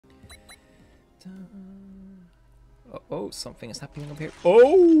Oh, oh, something is happening up here.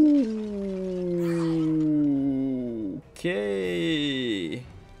 Oh, okay.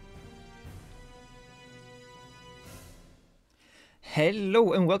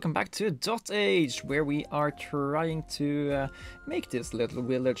 Hello and welcome back to Dotage, where we are trying to make this little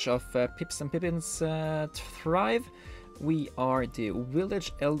village of Pips and Pippins thrive. We are the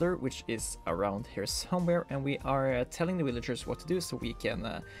village elder, which is around here somewhere, and we are telling the villagers what to do so we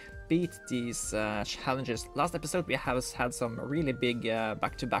can beat these challenges. Last episode we have had some really big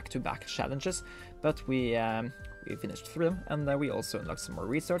back-to-back challenges, but we finished through them, and we also unlocked some more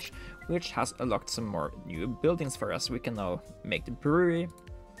research, which has unlocked some more new buildings for us. We can now make the brewery,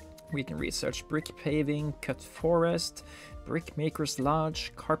 we can research brick paving, cut forest, brick maker's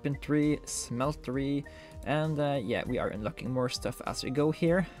lodge, carpentry, smeltery, and yeah, we are unlocking more stuff as we go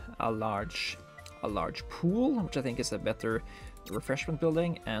here. A large pool, which I think is a better refreshment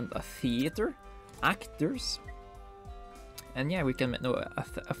building, and a theater, actors, and yeah, we can make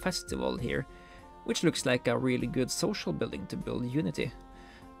a festival here, which looks like a really good social building to build unity.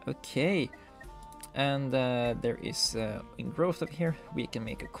 Okay, and there is in growth over here we can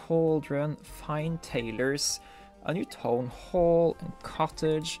make a cauldron, fine tailors, a new town hall and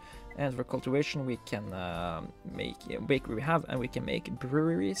cottage, and for cultivation we can make a bakery we have, and we can make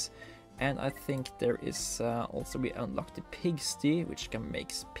breweries. And I think there is also, we unlocked the pigsty, which can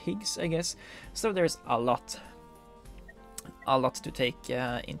make pigs, I guess. So there's a lot to take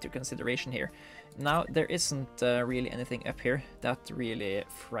into consideration here. Now there isn't really anything up here that really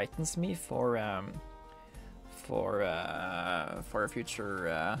frightens me for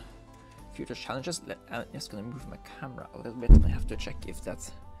future challenges. I'm just gonna move my camera a little bit, and I have to check if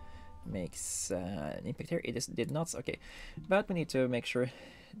that makes an impact here. It did not. Okay, but we need to make sure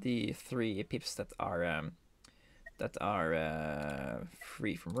the 3 pips that are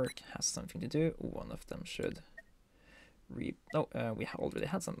free from work has something to do. One of them should we already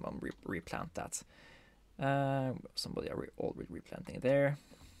had someone replant that. Somebody are already replanting there.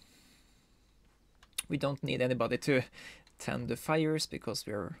 We don't need anybody to tend the fires because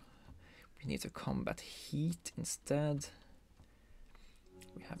we need to combat heat instead.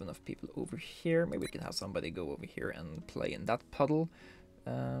 We have enough people over here. Maybe we can have somebody go over here and play in that puddle.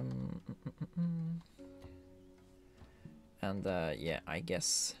 And yeah, I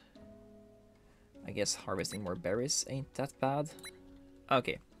guess harvesting more berries ain't that bad.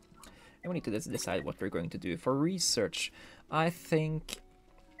 Okay, and we need to decide what we're going to do for research. I think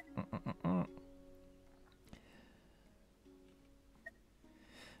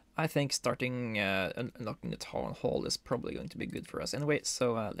starting unlocking the town hall is probably going to be good for us anyway.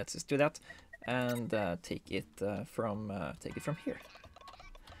 So let's just do that and take it from here.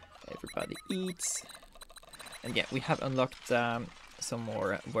 Everybody eats, and yeah, we have unlocked some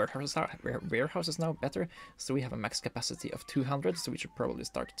more warehouses now better. So we have a max capacity of 200, so we should probably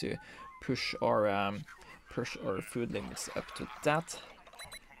start to push our food limits up to that.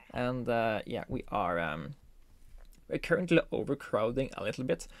 And yeah, we're currently overcrowding a little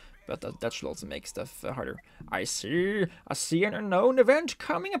bit, but that should also make stuff harder. I see an unknown event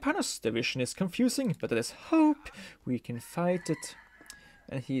coming upon us. The vision is confusing, but there is hope. We can fight it.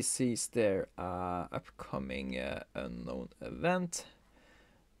 And he sees their upcoming unknown event.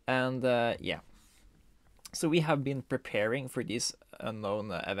 And yeah, so we have been preparing for these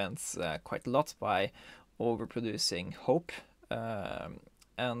unknown events quite a lot by overproducing hope.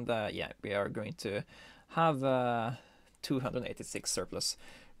 And yeah, we are going to have 286 surplus,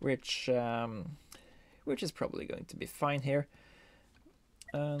 which is probably going to be fine here.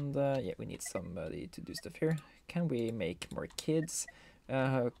 And yeah, we need somebody to do stuff here. Can we make more kids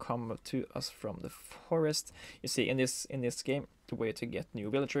come to us from the forest? You see, in this game, the way to get new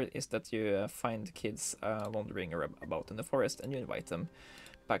villagers is that you find kids wandering about in the forest, and you invite them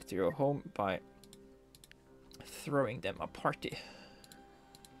back to your home by throwing them a party.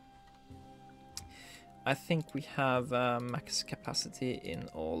 I think we have max capacity in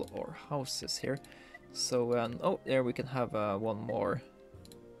all our houses here. So oh, there we can have one more.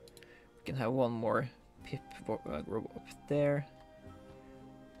 We can have one more pip grow up there.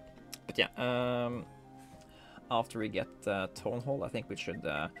 But yeah, after we get town hall, I think we should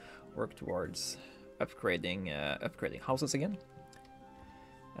work towards upgrading houses again.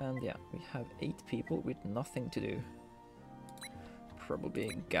 And yeah, we have 8 people with nothing to do.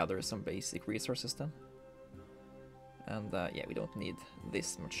 Probably gather some basic resources then. And yeah, we don't need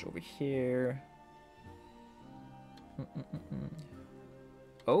this much over here.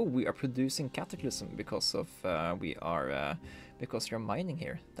 Oh, we are producing cataclysm because of because you're mining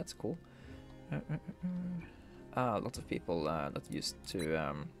here. That's cool. A lot of people that used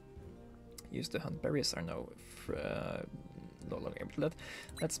to used to hunt berries are now no longer able to do that.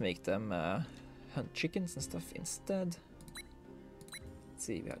 Let's make them hunt chickens and stuff instead. Let's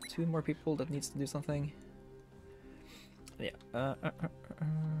see, we have 2 more people that needs to do something. Yeah,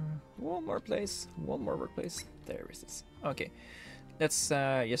 one more place, one more workplace. There is this. Okay, let's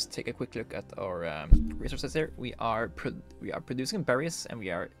just take a quick look at our resources here. We are producing berries, and we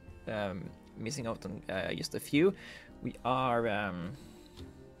are missing out on just a few. We are.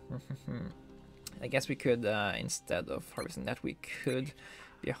 I guess we could instead of harvesting that, we could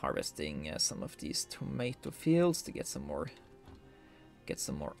be harvesting some of these tomato fields to get some more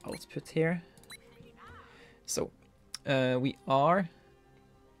output here. So we are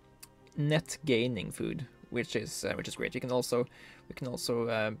net gaining food, which is great. We can also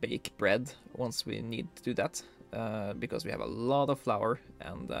bake bread once we need to do that, because we have a lot of flour,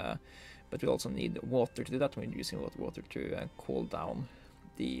 and but we also need water to do that. We're using a lot of water to cool down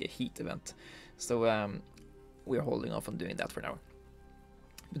the heat event. So we're holding off on doing that for now.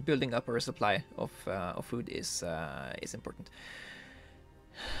 But building up our supply of food is important.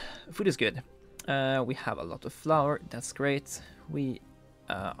 Food is good. We have a lot of flour. That's great. We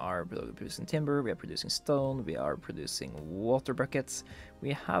are producing timber. We are producing stone. We are producing water buckets.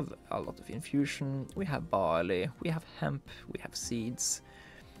 We have a lot of infusion. We have barley. We have hemp. We have seeds.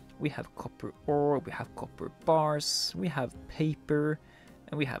 We have copper ore. We have copper bars. We have paper.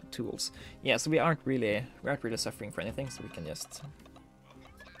 And we have tools. Yeah, so we aren't really suffering for anything. So we can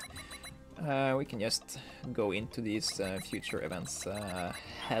just go into these future events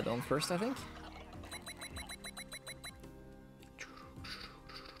head on first, I think.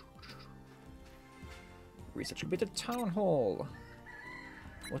 Research a bit of town hall.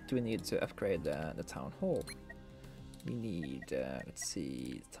 What do we need to upgrade the town hall? We need let's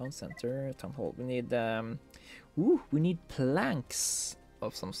see, town center, town hall. We need we need planks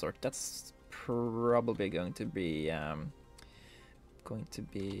of some sort. That's probably going to be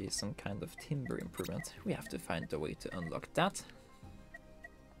some kind of timber improvement. We have to find a way to unlock that.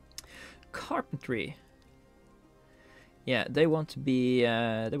 Carpentry. Yeah, they want to be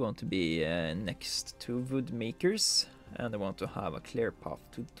next to wood makers, and they want to have a clear path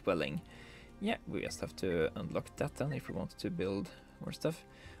to dwelling. Yeah, we just have to unlock that then if we want to build more stuff.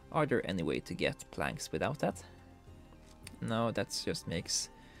 Are there any way to get planks without that? No, that just makes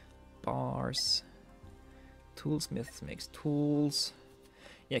bars. Toolsmith makes tools.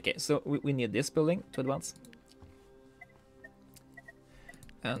 Yeah, okay, so we need this building to advance.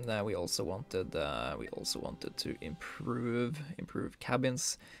 And we also wanted to improve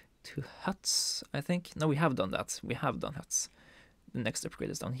cabins to huts, I think. No, we have done that. We have done huts. The next upgrade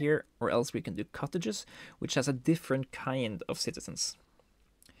is down here, or else we can do cottages, which has a different kind of citizens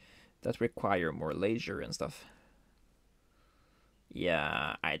that require more leisure and stuff.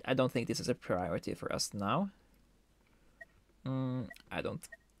 Yeah, I don't think this is a priority for us now. I don't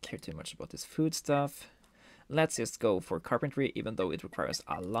care too much about this food stuff. Let's just go for carpentry, even though it requires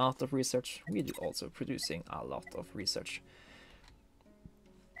a lot of research. We're also producing a lot of research.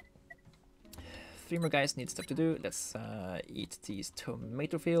 3 more guys need stuff to do. Let's eat these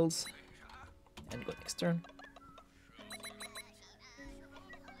tomato fields and go next turn.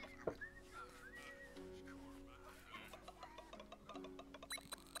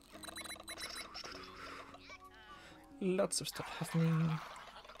 Lots of stuff happening.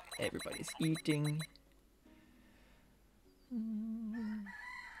 Everybody's eating.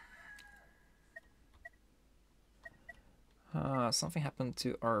 Something happened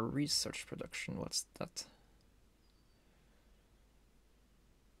to our research production. What's that?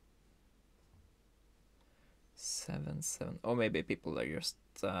 Seven. Oh, maybe people are just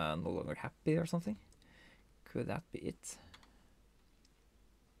no longer happy or something. Could that be it?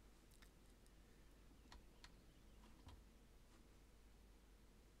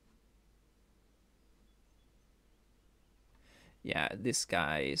 Yeah, this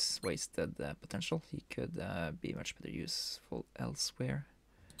guy's wasted potential. He could be much better useful elsewhere.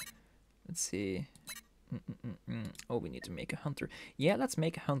 Let's see. Oh, we need to make a hunter. Yeah, let's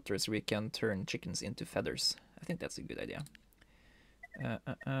make a hunter so we can turn chickens into feathers. I think that's a good idea.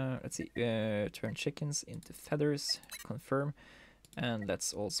 Let's see. Turn chickens into feathers. Confirm. And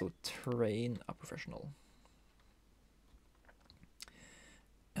let's also train a professional.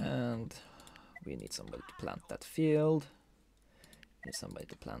 And we need somebody to plant that field. Need somebody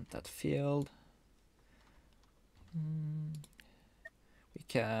to plant that field. We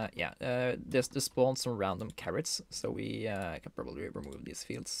can, yeah, just spawn some random carrots, so we can probably remove these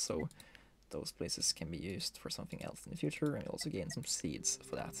fields, so those places can be used for something else in the future, and we also gain some seeds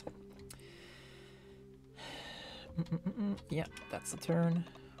for that. Yeah, that's the turn.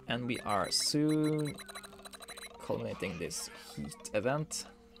 And we are soon culminating this heat event.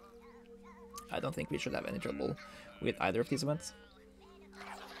 I don't think we should have any trouble with either of these events.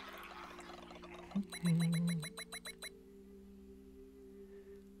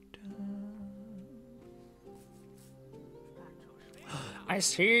 I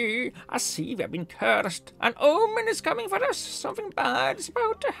see we have been cursed. An omen is coming for us. Something bad is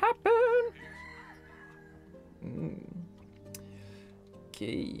about to happen.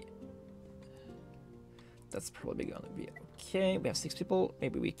 Okay. That's probably gonna be okay. We have 6 people.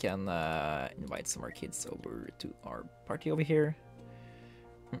 Maybe we can invite some more kids over to our party over here.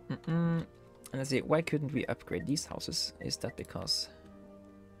 And let's see, why couldn't we upgrade these houses? Is that because...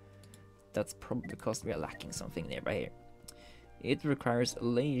 That's probably because we are lacking something nearby here. It requires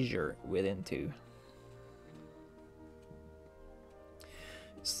leisure within 2.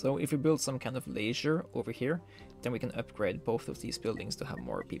 So if we build some kind of leisure over here, then we can upgrade both of these buildings to have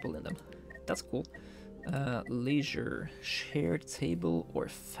more people in them. That's cool. Leisure, shared table or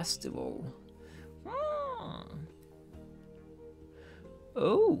festival.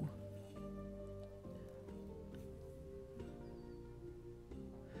 Oh.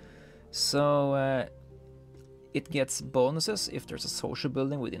 So it gets bonuses if there's a social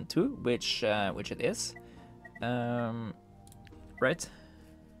building within 2, which it is. Right?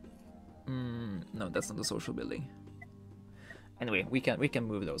 No, that's not a social building. Anyway, we can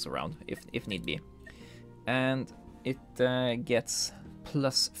move those around if need be. And it gets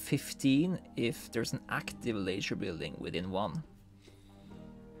plus 15 if there's an active leisure building within 1.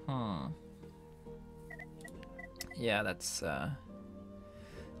 Yeah, that's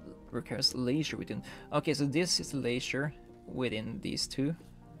requires leisure within. Okay, so this is leisure within these 2.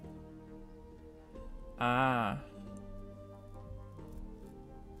 Ah.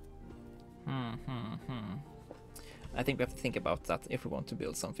 I think we have to think about that if we want to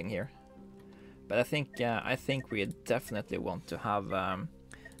build something here. But I think we definitely want to have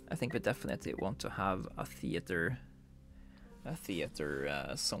a theater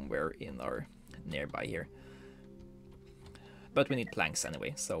somewhere in our nearby here. But we need planks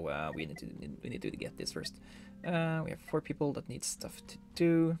anyway, so we need to get this first. We have 4 people that need stuff to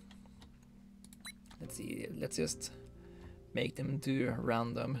do. Let's see. Let's just make them do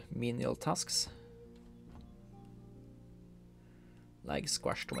random menial tasks, like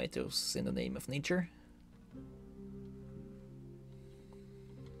squash tomatoes in the name of nature.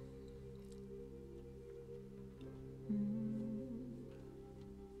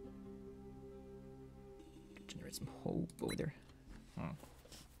 Generate some hope over there.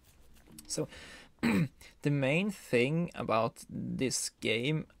 So the main thing about this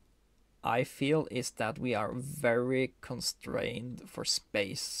game, I feel, is that we are very constrained for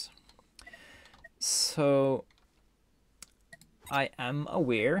space. So I am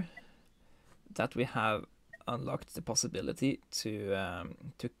aware that we have unlocked the possibility to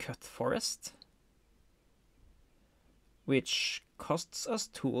cut forest, which costs us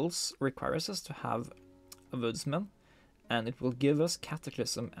tools, requires us to have a woodsman, and it will give us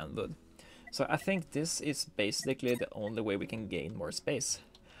cataclysm and wood. So I think this is basically the only way we can gain more space.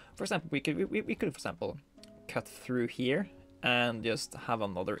 For example, we could, for example, cut through here and just have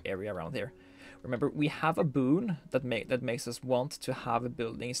another area around here. Remember, we have a boon that makes us want to have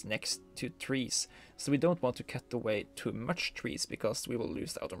buildings next to trees. So we don't want to cut away too much trees because we will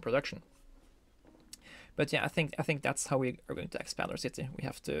lose out on production. But yeah, I think that's how we are going to expand our city. We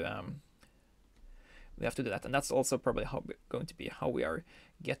have to do that, and that's also probably going to be how we are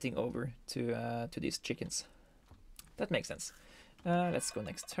getting over to these chickens. That makes sense. Let's go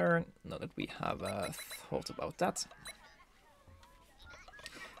next turn, now that we have thought about that.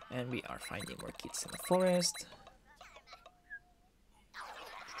 And we are finding more kids in the forest.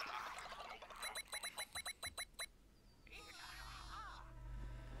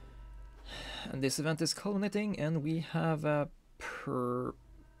 And this event is culminating, and we have pretty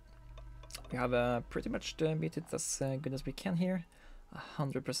much made it as good as we can here.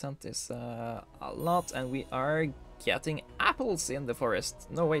 100% is a lot, and we are getting apples in the forest.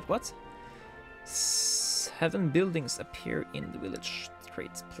 No, wait, what? 7 buildings appear in the village.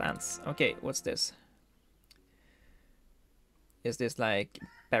 Create plants. Okay, what's this? Is this like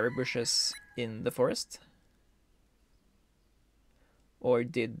berry bushes in the forest? Or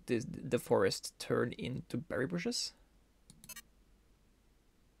did the forest turn into berry bushes?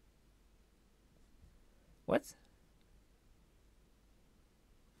 What?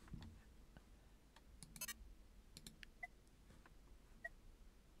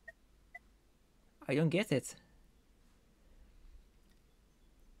 I don't get it.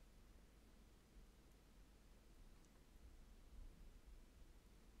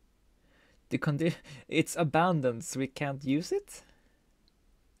 it's abandoned, so we can't use it.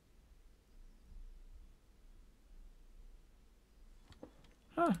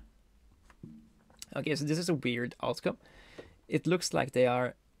 Huh. Okay, so this is a weird outcome. It looks like they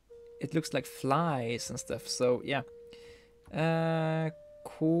are. It looks like flies and stuff. So yeah.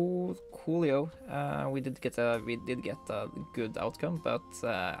 Coolio. We did get a good outcome, but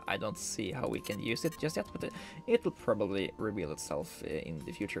I don't see how we can use it just yet. But it will probably reveal itself in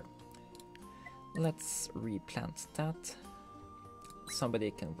the future. Let's replant that.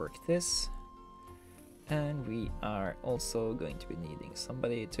 Somebody can work this, and we are also going to be needing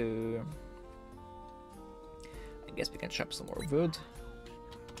somebody to. I guess we can chop some more wood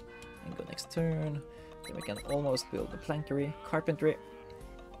and go next turn. Then we can almost build the plankery, carpentry.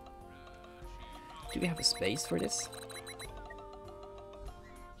 Do we have a space for this?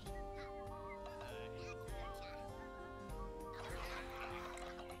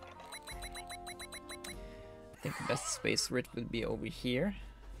 I think the best space for it would be over here.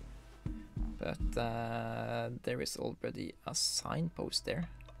 But there is already a signpost there.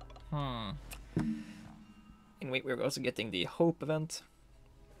 Anyway, we're also getting the Hope event.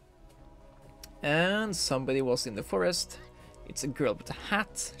 And somebody was in the forest. It's a girl with a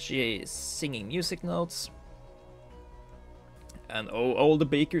hat. She is singing music notes. And oh, all the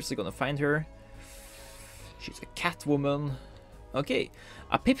bakers are gonna find her. She's a cat woman. Okay,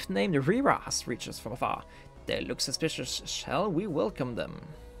 a pip named Rira has reached us from afar. They look suspicious. Shall we welcome them?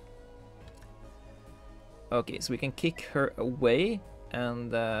 Okay, so we can kick her away,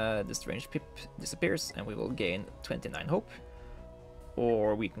 and the strange pip disappears, and we will gain 29 hope.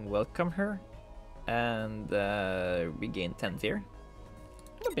 Or we can welcome her and we gain 10 fear.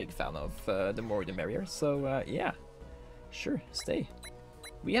 I'm a big fan of the more the merrier, so yeah, sure, stay.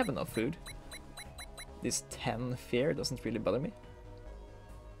 We have enough food. This 10 fear doesn't really bother me.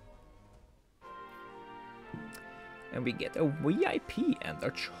 And we get a VIP and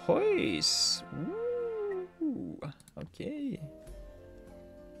a choice. Ooh, okay.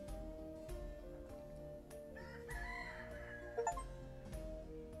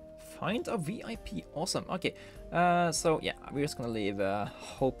 Find a VIP, awesome. Okay, so yeah, we're just gonna leave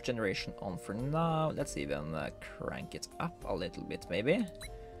hope generation on for now. Let's even crank it up a little bit, maybe.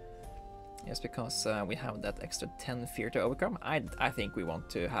 Yes, because we have that extra 10 fear to overcome. I think we want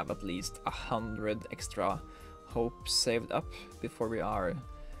to have at least 100 extra hope saved up before we are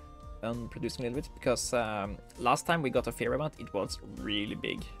producing a little bit. Because last time we got a fear event, it was really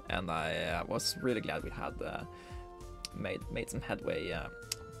big, and I was really glad we had made some headway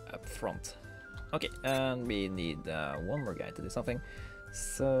up front. Okay, and we need one more guy to do something.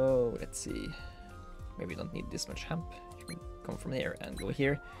 So let's see. Maybe we don't need this much hemp. You can come from here and go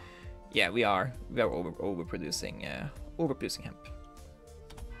here. Yeah, we are overproducing hemp.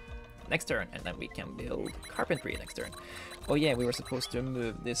 Next turn, and then we can build carpentry next turn. Oh yeah, we were supposed to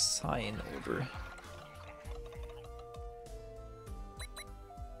move this sign over.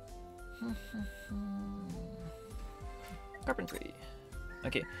 Carpentry.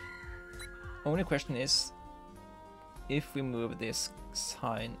 Okay. Only question is, if we move this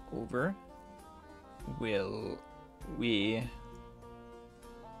sign over, will we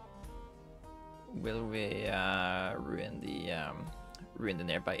ruin the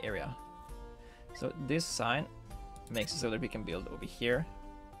nearby area? So this sign makes it so that we can build over here,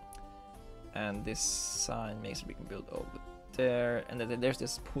 and this sign makes it we can build over there, and then there's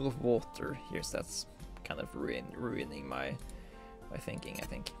this pool of water here, so that's kind of ruining my thinking. I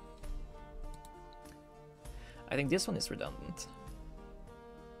think this one is redundant,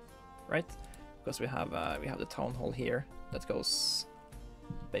 right? Because we have the town hall here that goes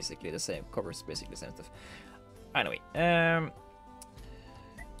basically the same, covers basically the same stuff. Anyway,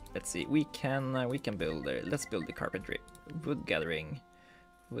 let's see. We can build. Let's build the carpentry, wood gathering,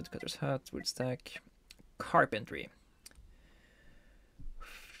 woodcutter's hut, wood stack, carpentry.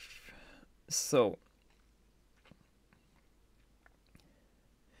 So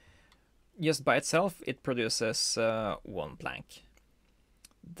just by itself, it produces 1 plank.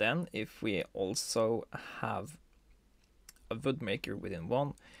 Then, if we also have a wood maker within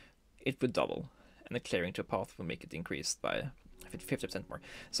 1, it would double, and the clearing to a path will make it increased by 50% more.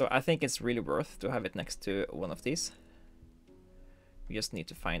 So I think it's really worth to have it next to one of these. We just need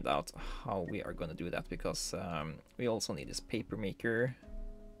to find out how we are going to do that, because we also need this paper maker.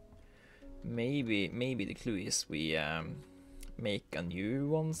 Maybe the clue is we make a new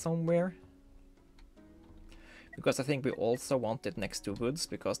one somewhere. Because I think we also want it next to woods,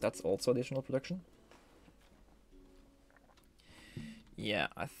 because that's also additional production. Yeah,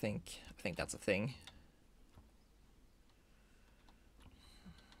 I think that's a thing.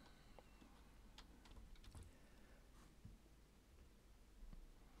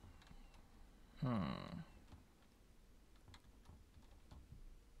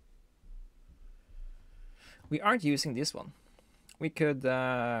 We aren't using this one. We could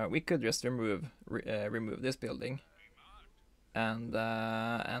just remove this building and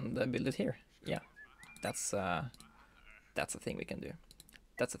build it here. Yeah, that's a thing we can do.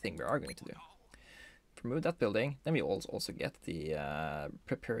 That's a thing we are going to do. Remove that building, then we also get the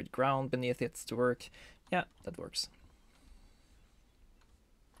prepared ground beneath it to work. Yeah, that works.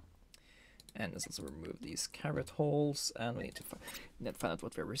 And let's also remove these carrot holes, and we need to find out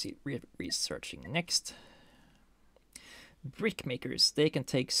what we're researching next. Brick makers, they can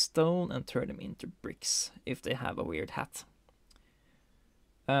take stone and turn them into bricks if they have a weird hat.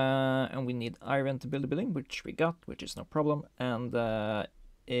 And we need iron to build a building, which we got, which is no problem. And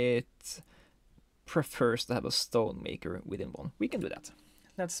it prefers to have a stone maker within one. We can do that.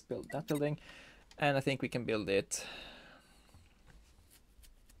 Let's build that building, and I think we can build it.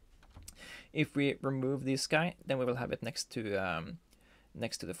 If we remove this guy, then we will have it next to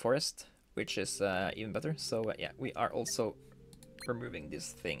the forest, which is even better. So yeah, we are also removing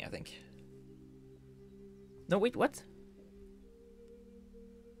this thing, I think. No, wait, what?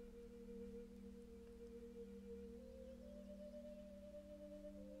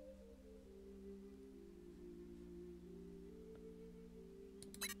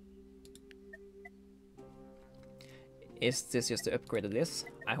 Is this just to upgrade this?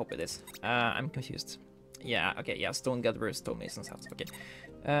 I hope it is. I'm confused. Yeah, okay, yeah, stone gatherer, stone mason's house. Okay.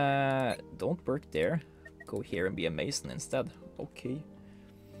 Don't work there. Go here and be a mason instead. Okay.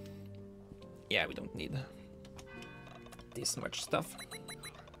 Yeah, we don't need this much stuff.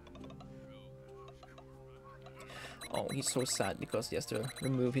 Oh, he's so sad because he has to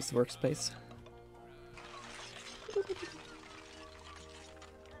remove his workspace.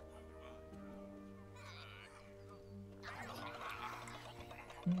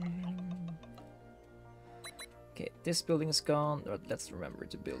 Okay, this building is gone, but let's remember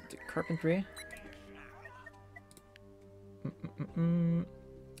to build the carpentry. And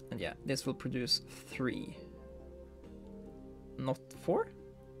yeah, this will produce 3. Not 4?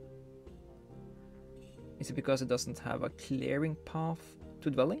 Is it because it doesn't have a clearing path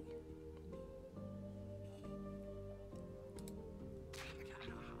to dwelling?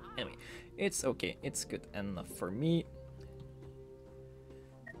 Anyway, it's okay, it's good enough for me.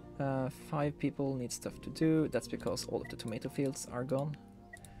 5 people need stuff to do. That's because all of the tomato fields are gone.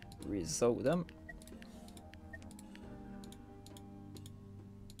 Resow them.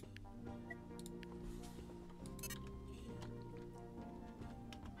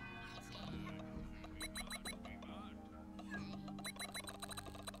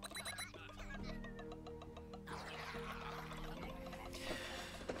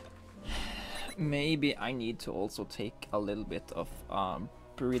 Maybe I need to also take a little bit of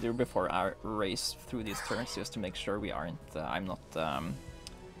breather before I race through these turns, just to make sure we aren't. I'm not.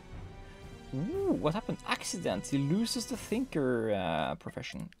 Ooh, what happened? Accident. He loses the thinker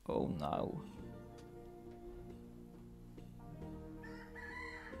profession. Oh no.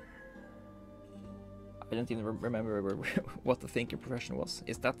 I don't even remember what the thinker profession was.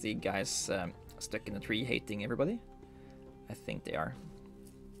 Is that the guys stuck in a tree hating everybody? I think they are.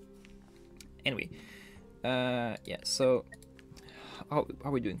 Anyway, yeah, so how are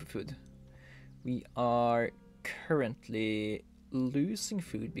we doing for food? We are currently losing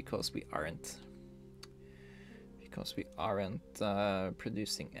food because we aren't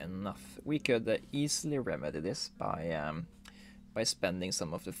producing enough. We could easily remedy this by spending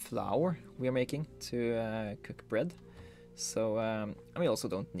some of the flour we are making to cook bread. So and we also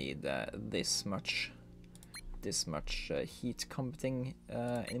don't need this much heat combating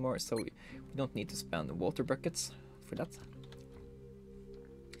anymore, so we don't need to spend water buckets for that.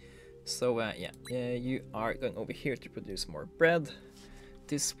 So yeah, you are going over here to produce more bread.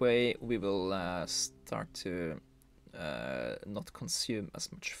 This way we will start to not consume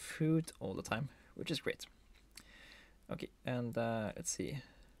as much food all the time, which is great. Okay, and let's see.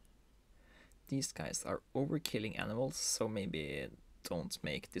 These guys are overkilling animals, so maybe don't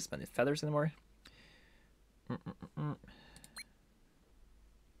make this many feathers anymore.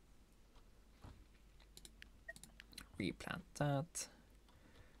 Replant that.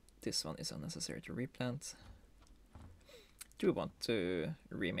 This one is unnecessary to replant. Do we want to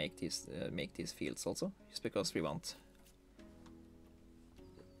remake these, make these fields also, just because we want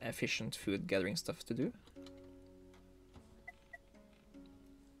efficient food gathering stuff to do?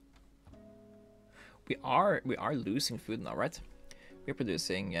 We are losing food now, right? We're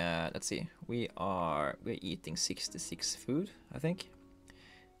producing, let's see, we're eating 66 food, I think.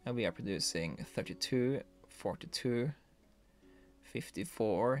 And we are producing 32, 42,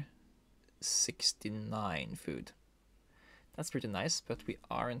 54, 69 food. That's pretty nice, but we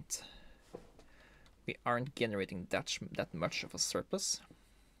aren't generating that much of a surplus.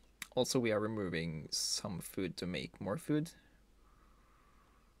 Also, we are removing some food to make more food.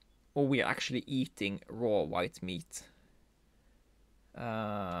 Or we are actually eating raw white meat.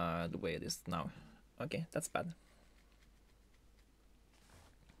 The way it is now. Okay, that's bad.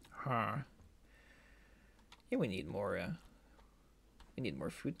 Huh. Yeah, we need more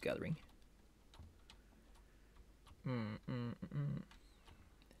food gathering.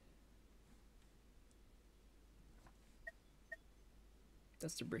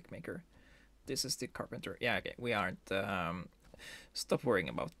 That's the brickmaker. This is the carpenter. Yeah, okay. We aren't. Stop worrying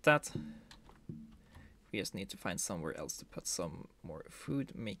about that. We just need to find somewhere else to put some more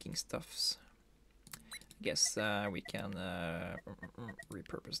food making stuffs. I guess we can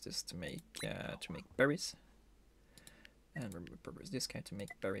repurpose this to make berries, and repurpose this guy to make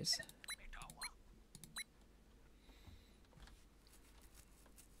berries.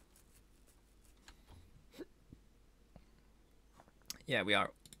 Yeah, we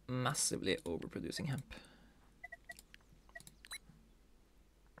are massively overproducing hemp.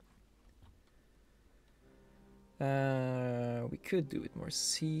 We could do with more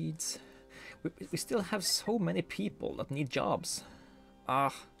seeds. We still have so many people that need jobs.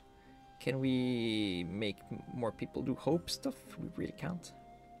 Can we make more people do hope stuff? We really can't.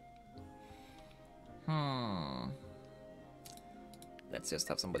 Let's just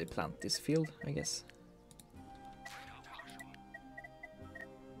have somebody plant this field, I guess.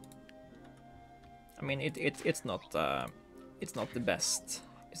 I mean, it's not the best.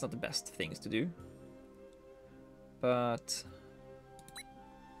 It's not the best things to do, but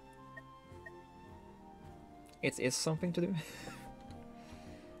it is something to do.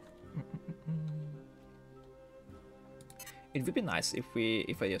 It would be nice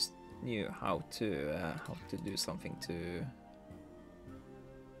if I just knew how to do something to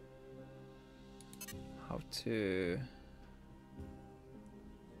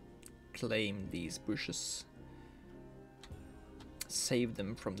claim these bushes, save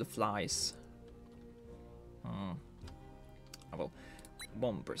them from the flies. Oh, well,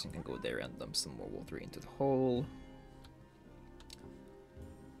 one person can go there and dump some more water into the hole.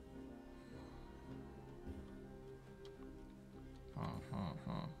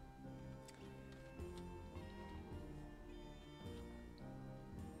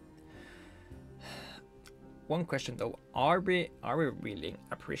 One question though, are we really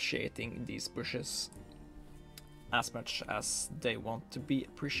appreciating these bushes as much as they want to be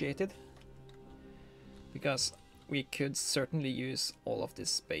appreciated? Because we could certainly use all of this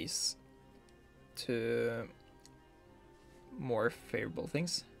space to more favorable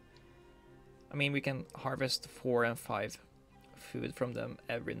things. I mean, we can harvest 4 and 5 food from them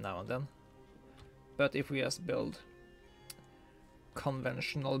every now and then. But if we just build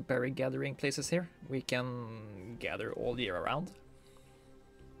conventional berry gathering places here, we can gather all year around.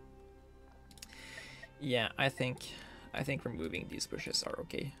 Yeah, I think removing these bushes are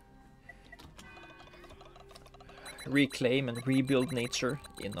okay. Reclaim and rebuild nature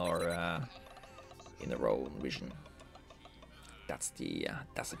in our own vision. That's the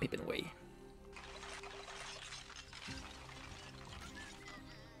Pippin way.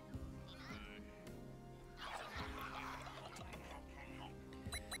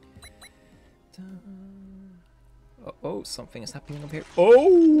 Oh, something is happening up here. Oh,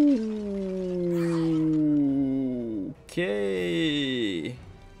 okay.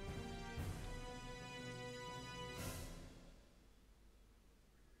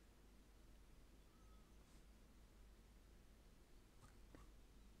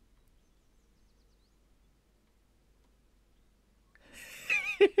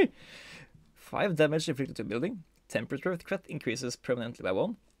 Five damage inflicted to building. Temperature threat increases permanently by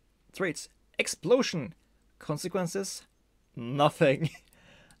 1. Traits: explosion. Consequences: nothing.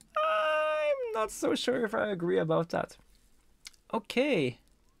 I'm not so sure if I agree about that. Okay.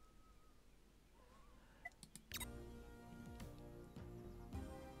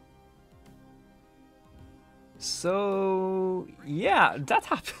 So yeah, that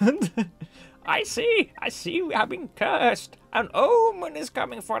happened. I see, we have been cursed. An omen is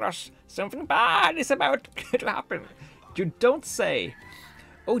coming for us. Something bad is about to happen. You don't say.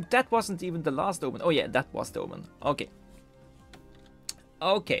 Oh, that wasn't even the last omen. Oh yeah, that was the omen. Okay.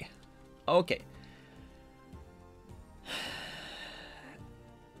 Okay. Okay.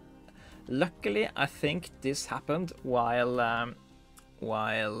 Luckily, I think this happened while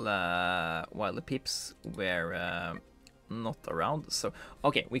the peeps were not around. So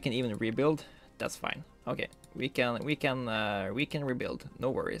okay, we can even rebuild. That's fine. Okay, we can rebuild. No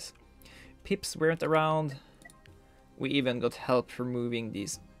worries. pips weren't around. We even got help removing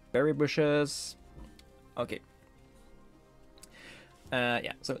these berry bushes. Okay.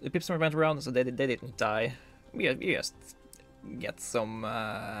 Yeah, so the pips went around, so they didn't die. We just get some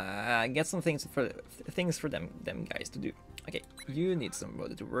things for them guys to do. Okay, you need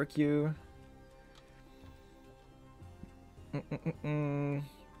somebody to work you.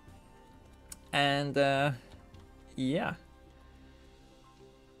 And yeah,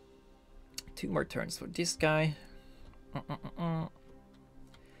 2 more turns for this guy. I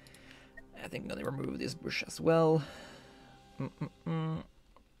think I'm gonna remove this bush as well.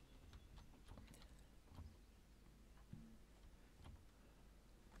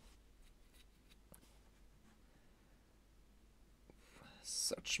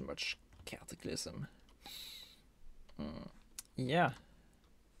 Such much cataclysm. Yeah.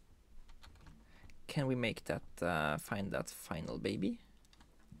 Can we make that, find that final baby?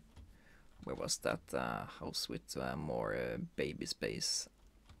 Where was that house with more baby space?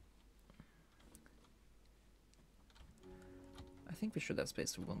 I think we should have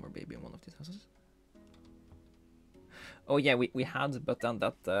space for 1 more baby in one of these houses. Oh yeah, we had, but then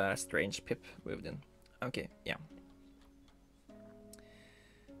that strange pip moved in. Okay, yeah.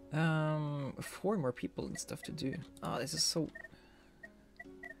 4 more people and stuff to do. Oh, this is so...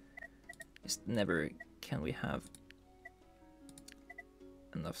 Just never can we have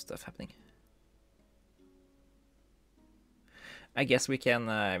enough stuff happening. I guess we can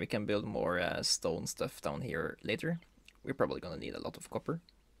build more stone stuff down here later. We're probably gonna need a lot of copper.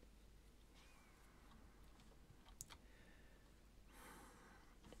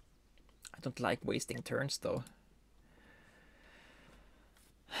 I don't like wasting turns though.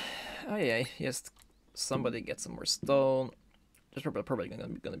 Oh yeah, just somebody get some more stone. There's probably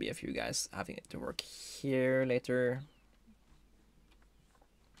gonna be a few guys having to work here later.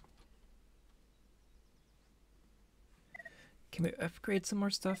 Can we upgrade some more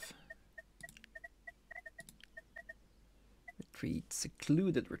stuff? Retreat,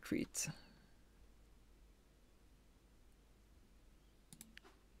 secluded retreat.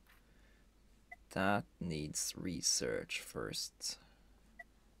 That needs research first.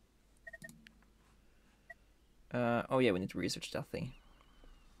 Oh yeah, we need to research that thing.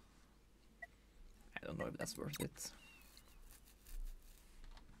 I don't know if that's worth it.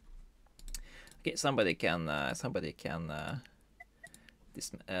 Okay, somebody can spend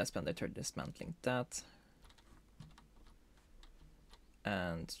their turn dismantling that,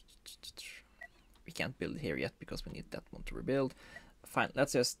 and we can't build here yet because we need that one to rebuild. Fine,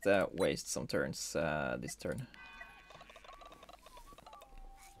 let's just waste some turns this turn.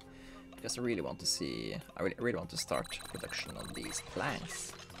 Because I really want to see, I really want to start production on these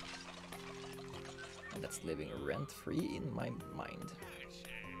planks. And that's living rent-free in my mind.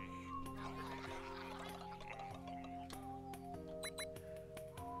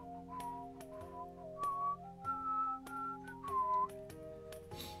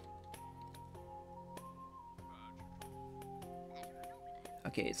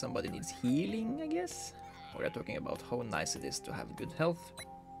 Okay, somebody needs healing, I guess. We're talking about how nice it is to have good health.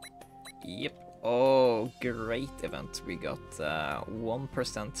 Yep. Oh, great event. We got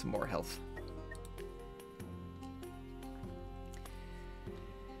 1% more health.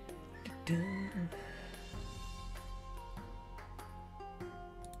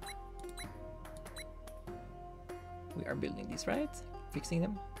 We are building these, right? Fixing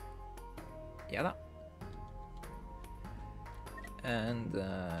them. Yeah. And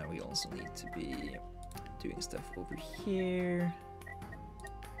we also need to be doing stuff over here.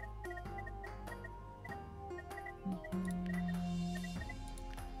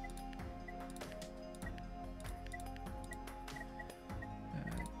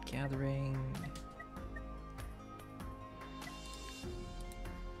 Gathering.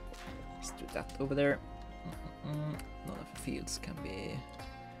 Let's do that over there. None of the fields can be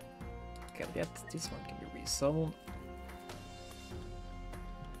gathered yet. This one can be resown.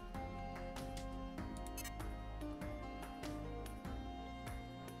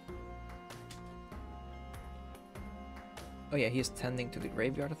 Oh yeah, he's tending to the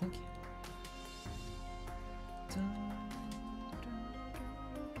graveyard, I think.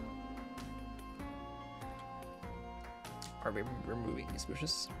 Are we removing these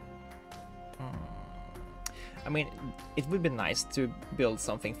bushes? I mean, it would be nice to build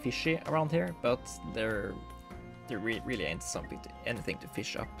something fishy around here, but there really ain't anything to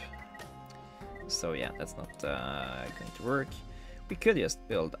fish up. So yeah, that's not going to work. We could just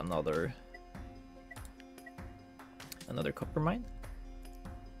build another copper mine.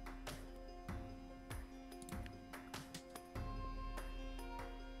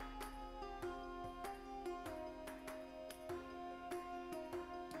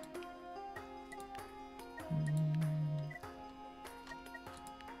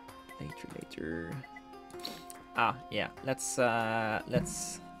 Later. Ah, yeah. Let's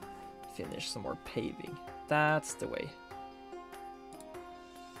finish some more paving. That's the way.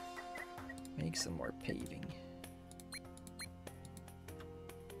 Make some more paving.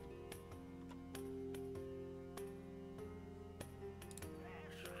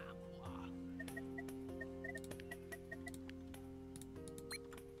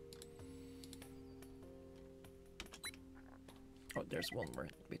 Oh, there's one more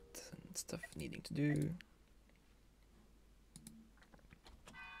bit and stuff needing to do.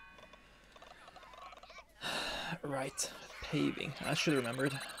 Right, paving. I should have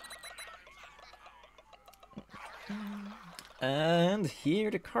remembered. And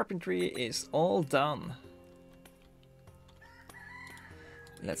here the carpentry is all done.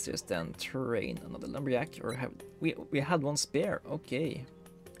 Let's just then train another lumberjack, or have we had one spare? Okay.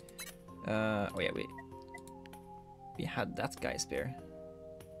 Oh yeah, we had that guy spare.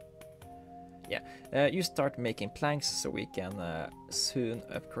 Yeah, you start making planks so we can soon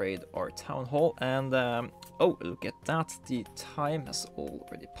upgrade our town hall. And oh, look at that, the time has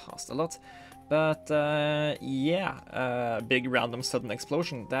already passed a lot. But yeah, big random sudden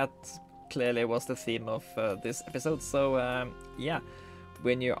explosion, that clearly was the theme of this episode. So yeah,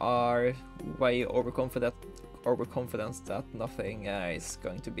 when you are way overconfident that nothing is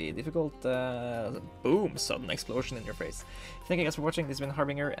going to be difficult, boom, sudden explosion in your face. Thank you guys for watching. This has been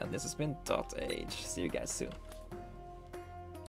Harbinger, and this has been Dotage. See you guys soon.